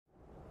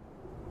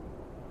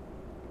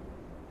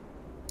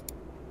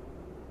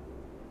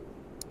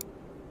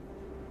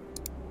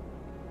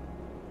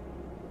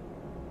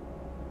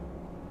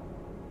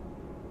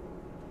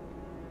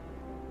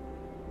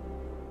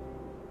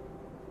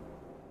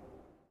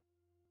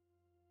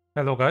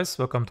Hello guys,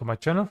 welcome to my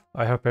channel.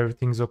 I hope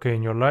everything's okay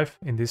in your life.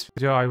 In this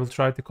video, I will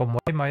try to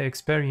convey my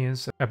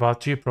experience about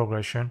G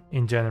progression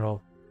in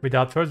general.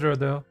 Without further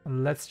ado,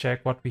 let's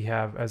check what we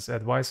have as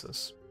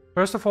advices.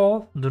 First of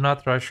all, do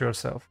not rush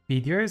yourself.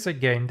 BDO is a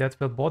game that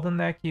will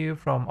bottleneck you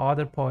from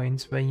other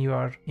points when you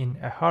are in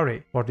a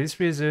hurry. For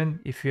this reason,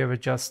 if you ever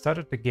just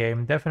started the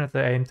game,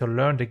 definitely aim to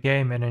learn the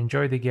game and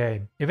enjoy the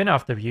game. Even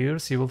after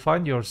years, you will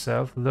find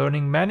yourself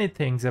learning many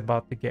things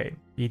about the game.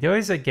 BDO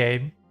is a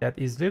game that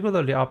is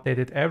regularly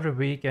updated every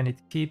week and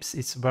it keeps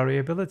its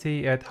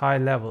variability at high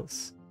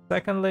levels.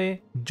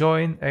 Secondly,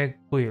 join a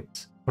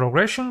guild.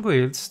 Progression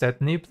guilds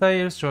that new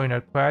players join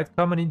are quite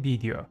common in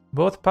BDO.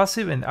 Both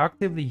passive and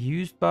actively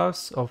used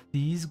buffs of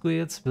these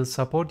guilds will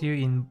support you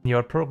in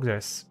your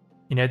progress.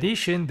 In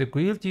addition, the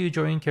guild you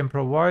join can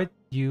provide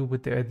you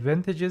with the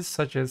advantages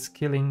such as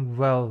killing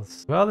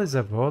whales. Whale is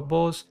a world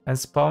boss and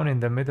spawn in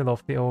the middle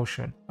of the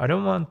ocean. I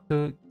don't want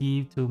to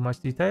give too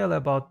much detail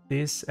about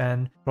this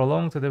and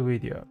prolong to the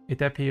video.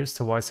 It appears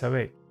twice a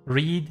week.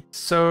 Read,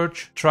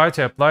 search, try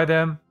to apply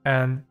them,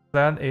 and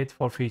plan it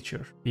for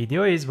future.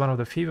 BDO is one of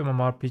the few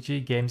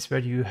MMORPG games where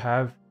you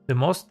have the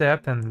most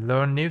depth and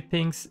learn new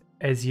things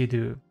as you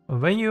do.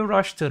 When you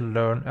rush to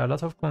learn a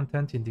lot of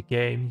content in the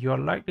game, you are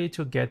likely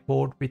to get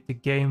bored with the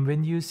game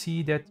when you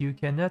see that you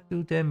cannot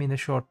do them in a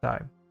short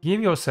time. Give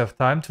yourself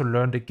time to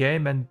learn the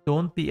game and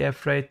don't be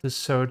afraid to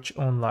search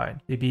online.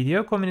 The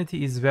BDO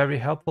community is a very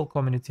helpful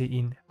community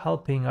in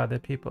helping other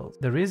people.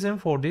 The reason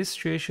for this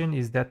situation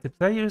is that the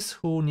players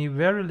who knew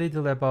very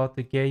little about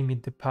the game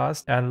in the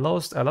past and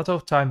lost a lot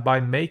of time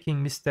by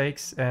making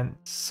mistakes and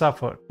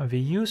suffered. We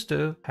used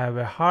to have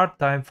a hard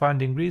time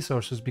finding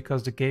resources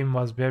because the game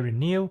was very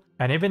new,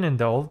 and even in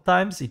the old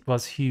times it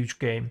was a huge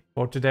game.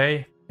 For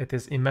today, it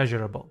is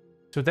immeasurable.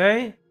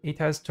 Today, it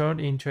has turned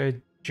into a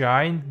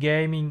giant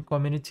gaming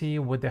community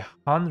with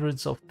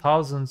hundreds of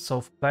thousands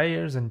of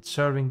players and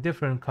serving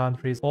different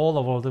countries all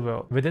over the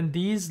world. Within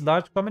these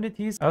large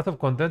communities, a lot of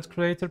content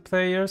creator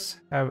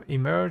players have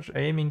emerged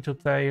aiming to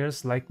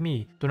players like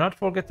me. Do not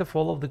forget to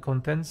follow the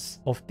contents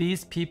of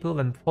these people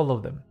and follow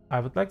them. I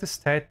would like to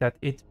state that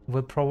it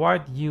will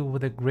provide you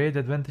with a great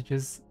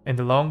advantages in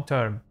the long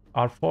term.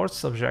 Our fourth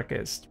subject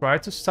is try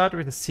to start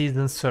with a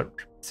season server.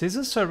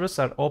 Season servers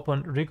are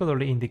open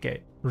regularly in the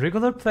game.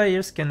 Regular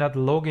players cannot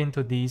log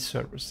into these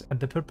servers, and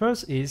the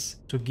purpose is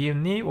to give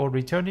new or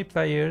returning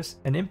players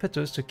an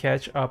impetus to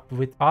catch up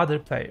with other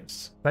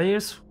players.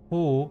 Players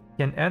who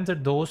can enter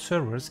those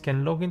servers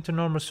can log into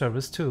normal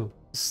servers too.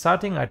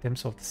 Starting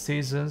items of the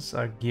seasons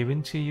are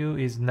given to you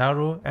is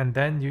narrow, and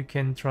then you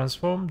can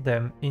transform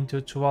them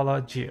into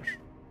Tuala gear.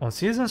 On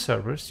season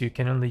servers, you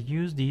can only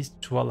use these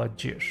Tuala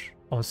gear.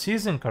 On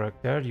season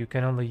character, you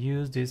can only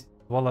use this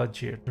Tuala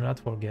gear, do not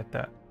forget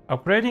that.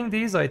 Upgrading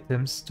these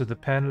items to the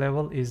pen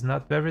level is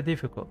not very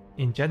difficult.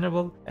 In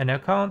general, an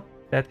account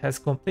that has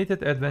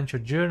completed adventure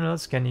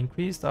journals can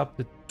increase up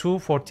to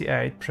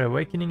 248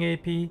 pre-awakening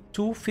AP,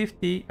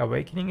 250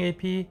 awakening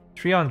AP,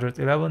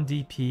 311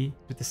 DP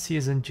with the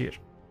season gear.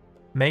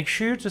 Make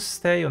sure to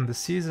stay on the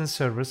season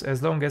servers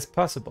as long as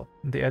possible.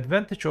 The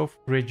advantage of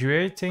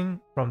graduating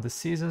from the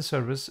season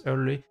servers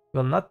early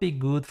will not be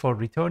good for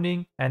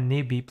returning and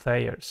newbie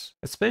players.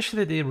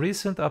 Especially the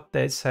recent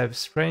updates have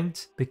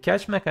strengthened the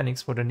catch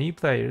mechanics for the new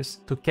players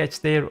to catch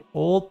their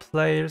old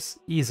players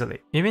easily.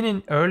 Even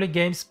in early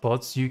game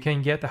spots, you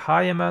can get a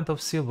high amount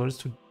of silvers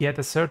to get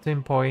a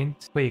certain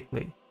point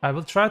quickly. I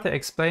will try to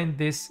explain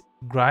these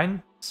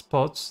grind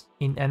spots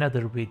in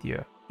another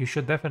video. You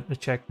should definitely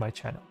check my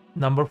channel.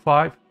 Number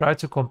 5. Try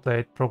to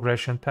complete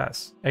Progression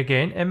Pass.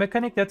 Again, a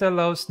mechanic that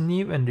allows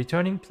new and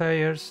returning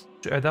players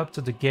to adapt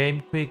to the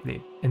game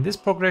quickly. In this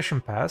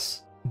Progression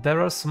Pass,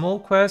 there are small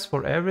quests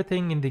for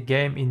everything in the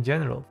game in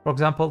general. For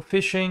example,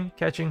 fishing,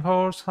 catching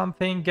horse,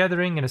 hunting,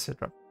 gathering, and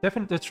etc.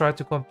 Definitely try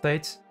to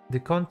complete the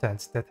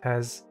content that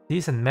has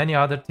these and many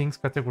other things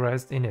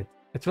categorized in it.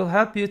 It will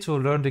help you to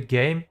learn the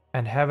game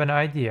and have an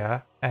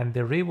idea, and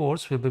the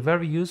rewards will be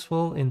very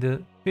useful in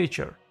the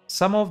future.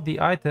 Some of the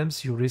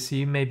items you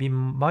receive may be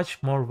much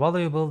more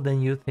valuable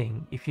than you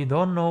think. If you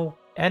don't know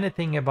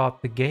anything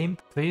about the game,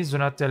 please do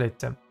not delete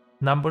them.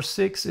 Number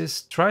 6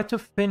 is try to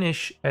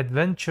finish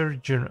adventure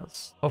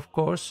journals. Of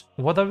course,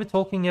 what are we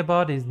talking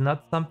about is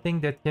not something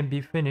that can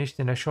be finished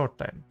in a short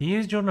time.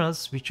 These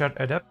journals, which are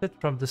adapted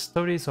from the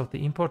stories of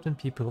the important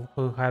people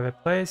who have a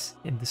place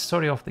in the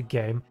story of the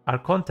game, are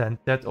content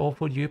that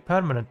offer you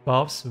permanent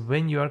buffs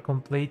when you are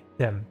complete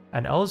them,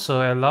 and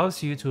also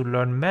allows you to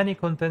learn many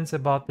contents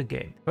about the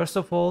game. First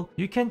of all,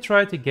 you can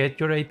try to get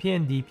your AP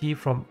and DP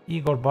from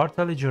Igor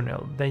Bartali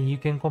journal. Then you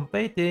can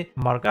complete the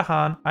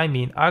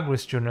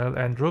Agris journal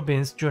and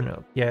Rubin's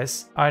journal.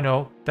 Yes, I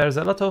know, there's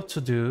a lot of to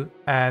do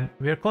and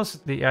we're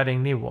constantly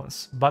adding new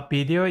ones, but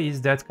BDO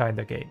is that kind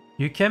of game.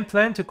 You can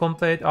plan to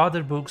complete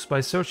other books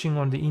by searching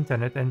on the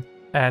internet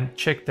and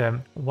check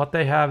them, what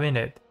they have in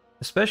it.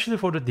 Especially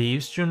for the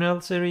Thieves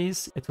Journal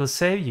series, it will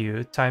save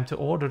you time to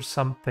order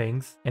some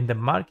things in the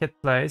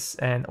marketplace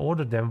and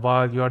order them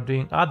while you are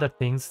doing other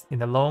things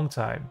in a long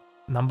time.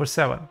 Number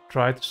 7.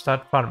 Try to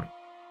start farming.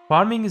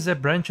 Farming is a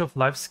branch of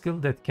life skill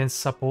that can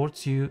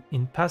support you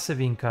in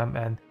passive income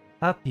and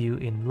help you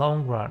in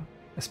long run,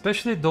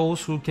 especially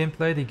those who can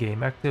play the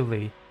game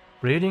actively,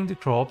 breeding the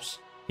crops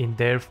in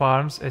their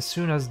farms as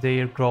soon as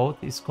their growth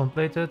is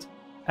completed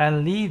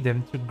and leave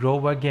them to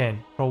grow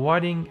again,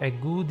 providing a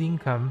good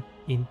income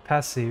in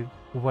passive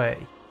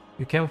way.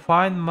 You can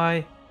find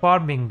my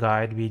farming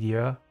guide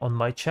video on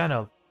my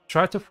channel.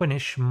 Try to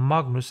finish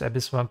Magnus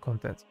Abyss 1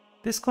 content.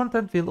 This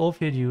content will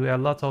offer you a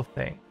lot of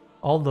things.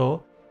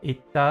 Although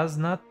it does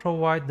not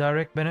provide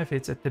direct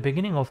benefits at the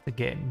beginning of the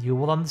game, you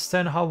will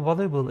understand how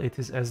valuable it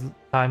is as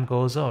time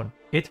goes on.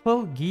 It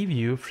will give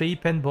you free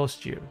pen boss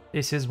gear.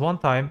 This is one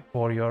time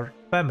for your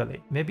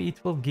family. Maybe it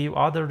will give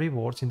other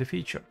rewards in the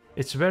future.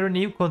 It's very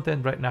new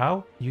content right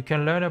now. You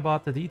can learn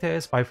about the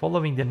details by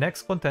following the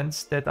next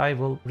contents that I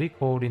will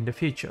record in the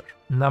future.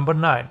 Number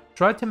 9.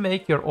 Try to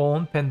make your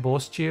own pen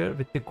boss gear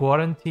with the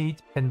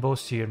guaranteed pen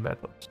boss gear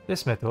method.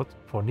 This method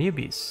for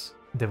newbies,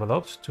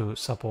 developed to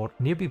support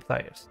newbie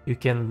players. You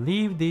can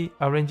leave the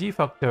RNG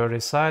factor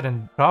aside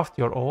and craft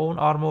your own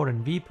armor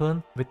and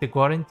weapon with the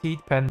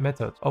guaranteed pen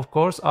method. Of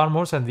course,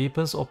 armors and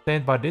weapons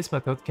obtained by this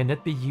method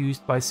cannot be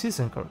used by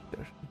seasoned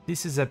characters.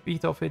 This is a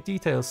bit of a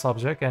detailed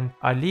subject and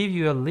I leave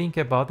you a link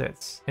about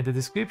it. In the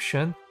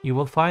description, you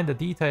will find a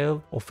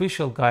detailed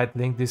official guide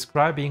link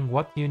describing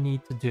what you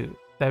need to do.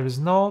 There is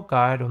no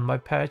guide on my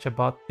page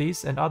about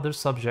this and other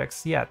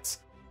subjects yet.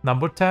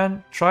 Number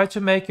 10. Try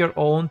to make your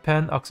own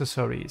pen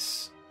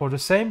accessories. For the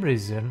same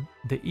reason,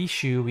 the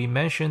issue we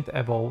mentioned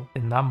above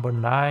in number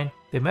 9,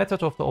 the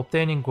method of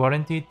obtaining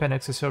guaranteed pen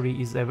accessory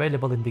is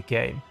available in the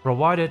game,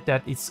 provided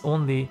that it's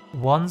only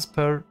once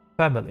per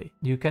family.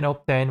 You can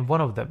obtain one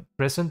of them: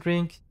 crescent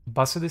ring,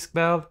 basilisk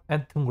belt,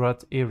 and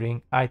Tungrat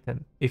earring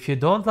item. If you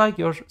don't like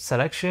your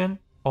selection,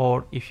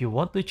 or if you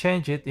want to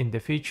change it in the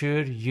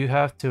future, you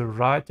have to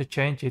write to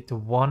change it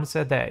once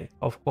a day.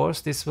 Of course,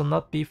 this will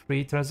not be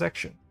free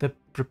transaction. The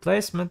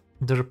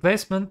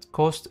replacement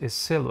cost is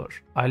silver.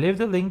 I leave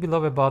the link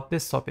below about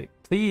this topic.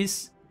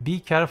 Please be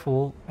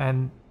careful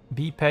and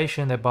be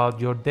patient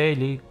about your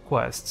daily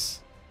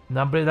quests.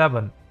 Number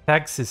 11.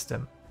 Tag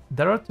system.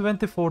 There are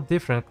 24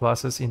 different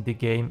classes in the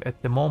game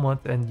at the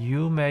moment and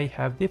you may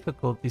have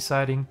difficulty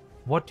deciding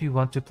what you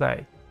want to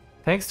play.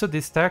 Thanks to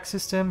this tag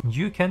system,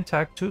 you can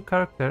tag two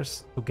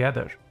characters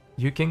together.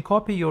 You can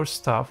copy your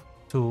stuff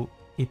to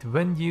it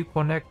when you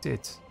connect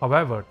it.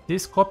 However,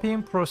 this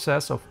copying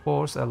process of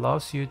course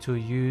allows you to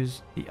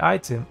use the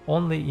item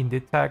only in the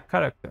tag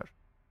character.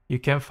 You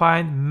can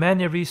find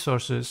many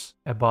resources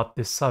about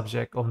this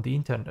subject on the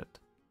internet.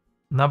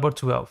 Number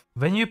 12.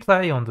 When you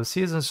play on the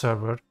season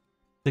server,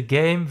 the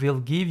game will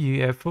give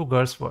you a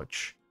Fugger's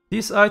Watch.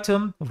 This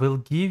item will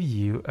give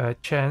you a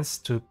chance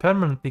to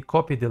permanently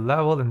copy the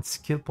level and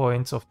skill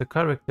points of the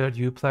character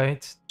you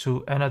played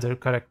to another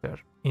character.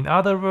 In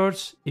other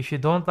words, if you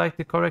don't like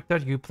the character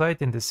you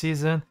played in the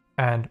season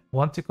and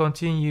want to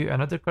continue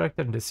another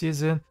character in the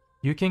season,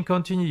 you can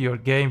continue your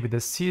game with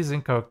the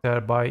season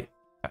character by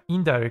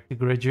indirectly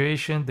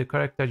graduation the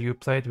character you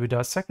played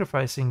without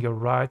sacrificing your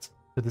rights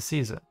to the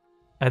season.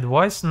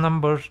 Advice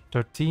number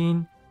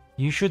 13.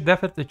 You should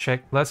definitely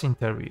check class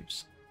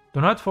interviews. Do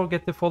not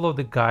forget to follow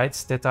the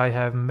guides that I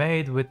have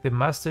made with the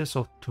masters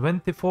of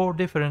 24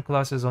 different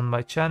classes on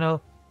my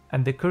channel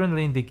and they're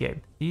currently in the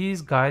game.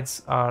 These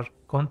guides are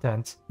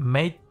content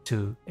made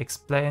to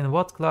explain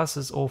what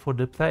classes offer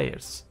the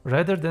players.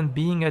 Rather than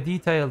being a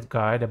detailed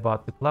guide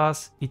about the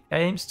class, it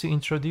aims to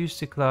introduce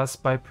the class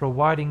by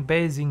providing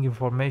basic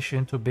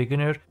information to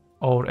beginner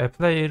or a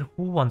player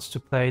who wants to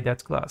play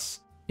that class.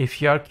 If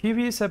you are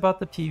curious about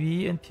the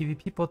PvE and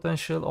PvP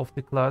potential of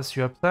the class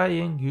you are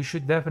playing, you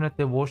should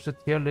definitely watch the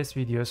tier list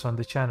videos on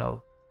the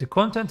channel. The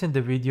content in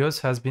the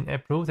videos has been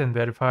approved and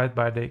verified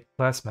by the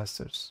class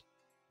masters.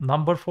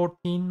 Number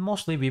 14.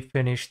 Mostly we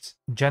finished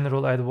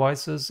general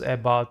advices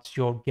about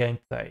your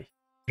gameplay.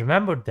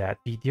 Remember that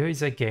BDO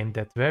is a game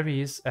that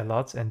varies a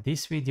lot and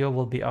this video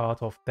will be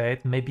out of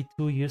date maybe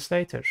 2 years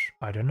later.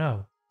 I don't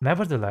know.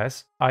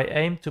 Nevertheless, I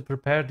aim to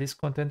prepare this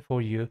content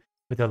for you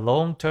with a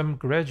long-term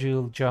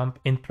gradual jump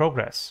in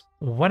progress.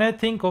 When I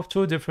think of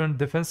two different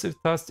defensive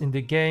tasks in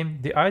the game,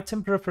 the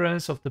item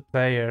preference of the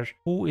player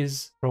who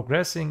is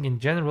progressing in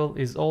general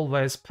is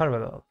always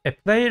parallel. A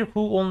player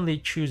who only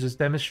chooses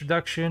damage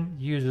reduction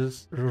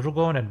uses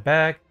Rugon and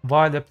Bag,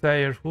 while a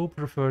player who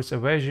prefers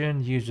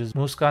evasion uses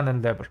Muskan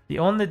and Lever. The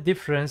only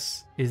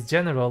difference is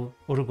general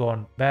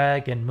Urgon,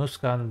 Bag and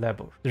Muskan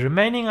Lever. The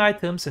remaining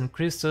items and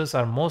crystals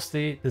are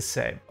mostly the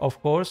same.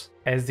 Of course,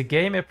 as the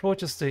game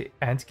approaches the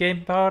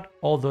endgame part,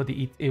 although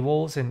it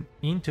evolves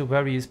into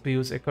various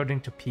builds according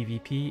to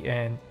PvP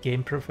and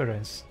game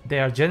preference, they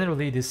are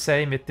generally the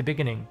same at the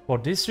beginning. For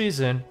this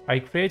reason, I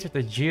created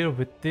a gear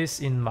with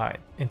this in mind.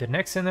 In the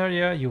next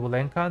scenario you will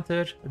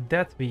encounter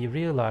that we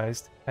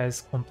realized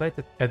has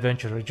completed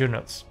adventure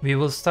journals. We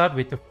will start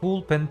with the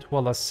full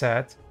Pentuala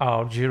set,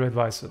 our gear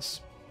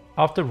advices.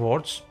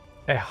 Afterwards,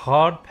 a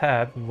hard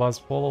path was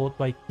followed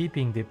by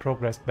keeping the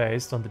progress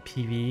based on the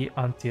PvE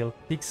until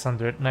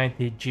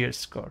 690 gear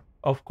score.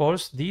 Of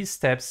course, these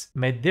steps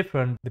may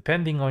differ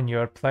depending on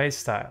your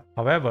playstyle.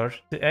 However,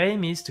 the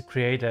aim is to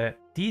create a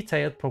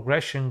detailed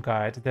progression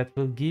guide that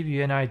will give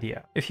you an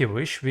idea. If you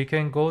wish, we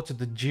can go to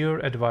the gear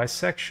advice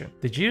section.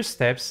 The gear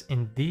steps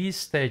in these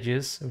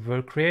stages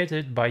were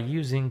created by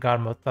using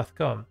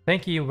garmod.com.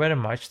 Thank you very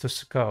much to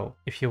Suko.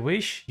 If you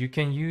wish, you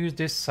can use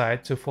this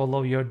site to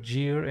follow your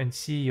gear and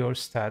see your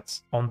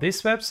stats. On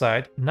this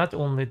website, not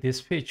only this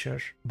feature,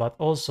 but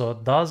also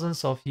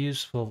dozens of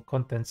useful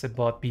contents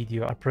about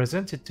BDO are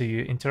presented to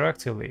you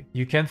interactively.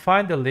 You can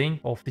find the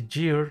link of the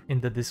gear in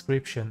the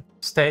description.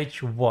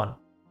 Stage 1.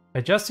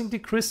 Adjusting the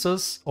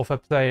crystals of a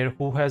player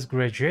who has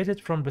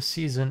graduated from the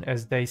season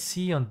as they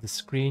see on the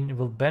screen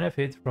will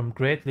benefit from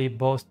greatly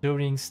both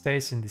during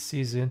stays in the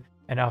season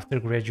and after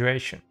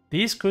graduation.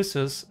 These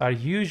crystals are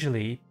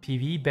usually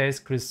PvE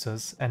based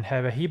crystals and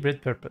have a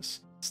hybrid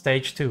purpose.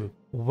 Stage 2.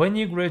 When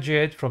you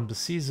graduate from the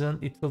season,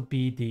 it will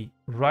be the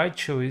right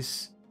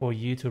choice for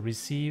you to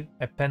receive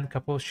a pen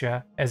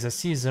capucha as a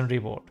season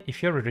reward.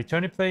 If you're a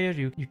Returnie player,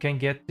 you can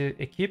get the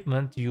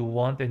equipment you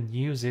want and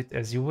use it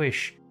as you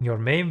wish. Your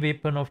main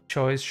weapon of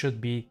choice should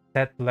be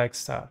that Black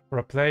Star. For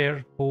a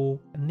player who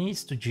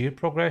needs to gear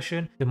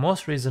progression, the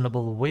most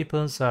reasonable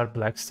weapons are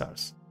Black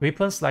Stars.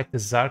 Weapons like the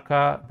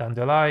Zarka,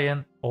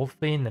 Dandelion,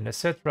 Oflin, and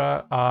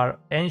etc. are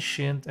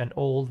ancient and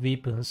old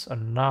weapons are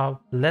now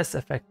less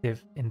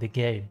effective in the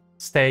game.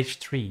 Stage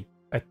 3.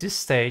 At this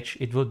stage,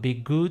 it would be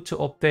good to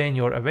obtain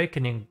your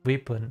awakening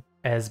weapon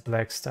as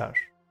Black Star.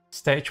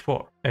 Stage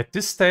 4. At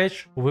this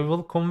stage, we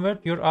will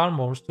convert your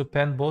armors to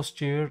pen boss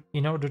gear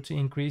in order to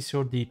increase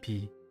your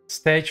DP.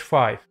 Stage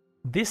 5.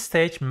 This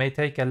stage may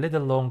take a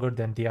little longer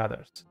than the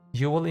others.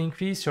 You will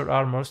increase your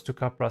armors to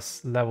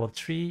Capras level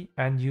 3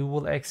 and you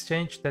will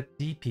exchange that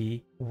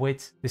DP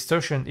with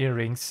Distortion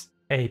Earrings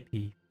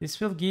AP. This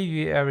will give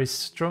you a very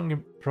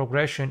strong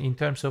progression in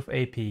terms of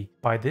AP.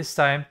 By this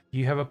time,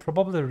 you have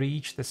probably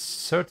reached a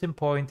certain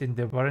point in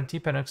the Warranty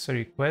Pen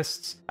Accessory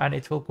quests, and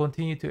it will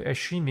continue to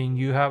assuming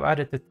you have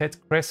added the Tet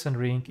Crescent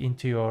Ring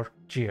into your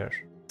gear.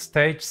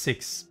 Stage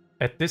 6.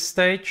 At this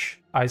stage,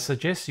 I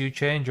suggest you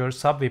change your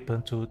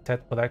sub-weapon to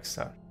Tet Black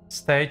Star.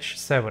 Stage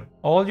 7.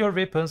 All your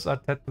weapons are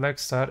Tet Black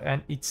Star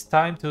and it's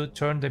time to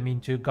turn them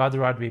into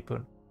Godride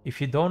weapon. If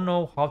you don't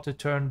know how to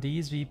turn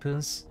these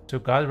weapons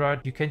to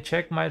Godride, you can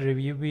check my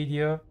review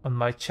video on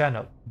my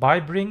channel. By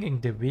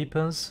bringing the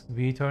weapons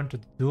we turn to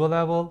the dual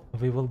level,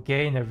 we will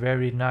gain a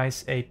very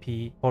nice AP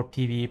for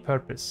PvE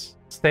purpose.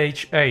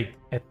 Stage 8.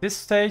 At this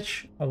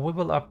stage, we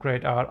will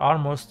upgrade our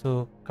armors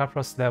to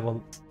Capras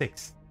level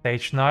 6.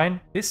 Stage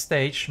 9. This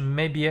stage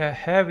may be a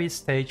heavy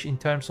stage in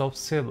terms of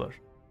silver.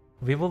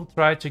 We will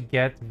try to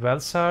get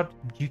Velsard.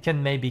 You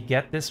can maybe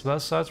get this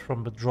Velsard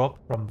from the drop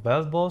from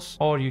Velboss,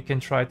 or you can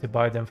try to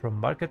buy them from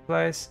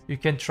Marketplace. You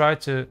can try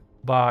to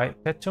buy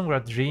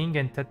Tettungrad Ring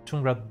and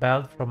Tettungrad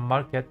Belt from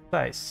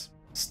Marketplace.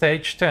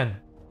 Stage 10.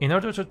 In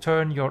order to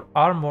turn your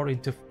armor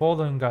into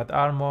Fallen God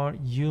armor,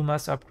 you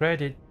must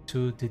upgrade it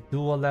to the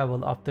dual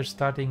level after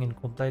starting and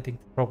completing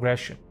the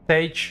progression.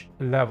 Stage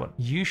 11.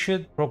 You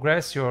should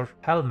progress your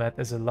helmet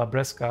as a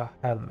Labresca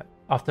helmet.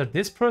 After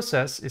this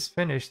process is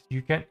finished,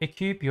 you can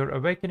equip your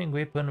awakening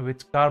weapon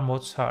with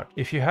Garmod's Heart.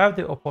 If you have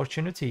the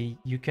opportunity,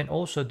 you can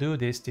also do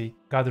the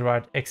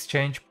Godride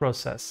exchange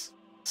process.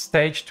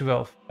 Stage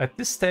 12. At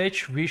this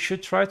stage, we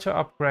should try to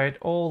upgrade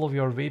all of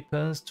your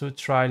weapons to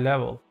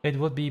tri-level. It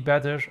would be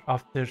better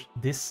after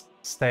this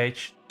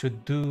stage to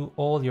do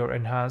all your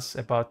enhance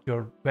about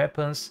your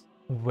weapons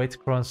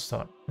with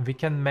Cronstone. We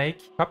can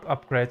make cup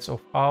upgrades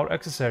of our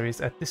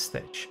accessories at this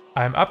stage.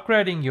 I am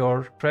upgrading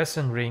your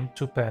Crescent Ring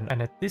to Pen,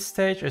 and at this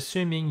stage,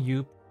 assuming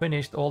you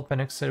finished all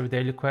Pen Accessory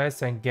daily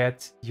quests and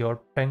get your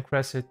Pen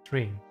Crescent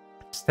Ring.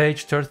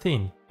 Stage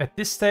 13. At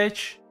this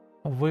stage,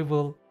 we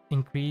will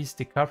increase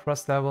the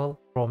Capras level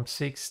from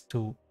 6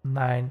 to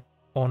 9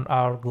 on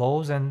our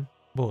gloves and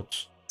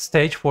boots.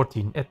 Stage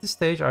 14. At this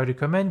stage, I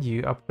recommend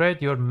you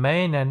upgrade your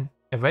main and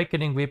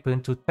awakening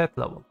weapon to Tet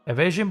level.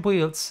 Evasion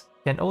builds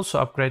can also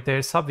upgrade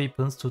their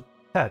sub-weapons to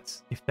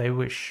Tet if they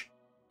wish.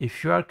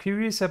 If you are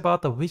curious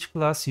about which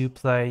class you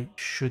play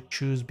should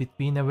choose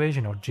between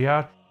Evasion or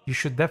GR, you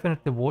should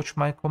definitely watch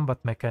my combat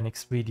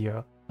mechanics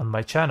video on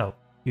my channel.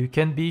 You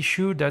can be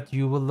sure that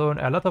you will learn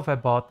a lot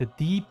about the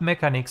deep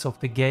mechanics of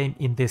the game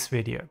in this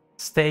video.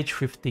 Stage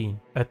 15.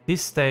 At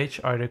this stage,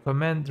 I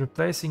recommend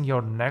replacing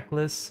your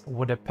necklace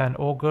with a Pen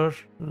Ogre,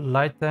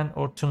 Lighten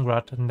or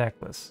Tungrat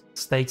necklace.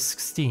 Stage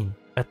 16.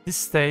 At this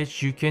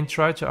stage, you can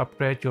try to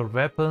upgrade your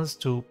weapons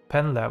to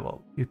Pen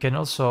level. You can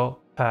also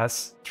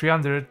pass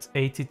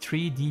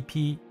 383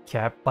 DP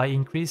cap by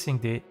increasing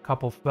the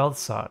Cup of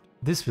Velsard.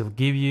 This will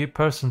give you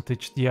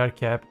percentage DR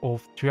cap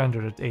of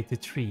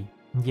 383.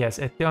 Yes,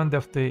 at the end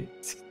of the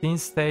 16th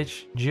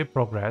stage gear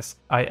progress,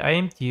 I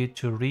aimed you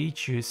to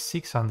reach your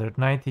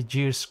 690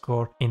 gear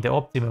score in the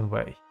optimum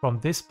way. From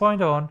this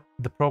point on,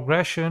 the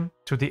progression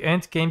to the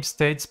end game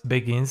stage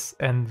begins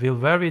and will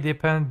vary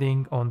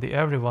depending on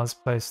everyone's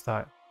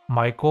playstyle.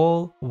 My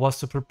goal was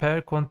to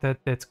prepare content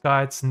that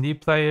guides new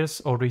players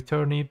or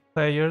Returnie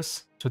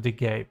players to the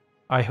game.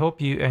 I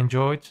hope you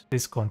enjoyed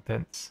this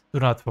content. Do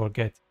not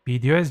forget,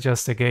 BDO is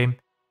just a game.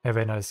 Have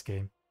a nice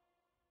game.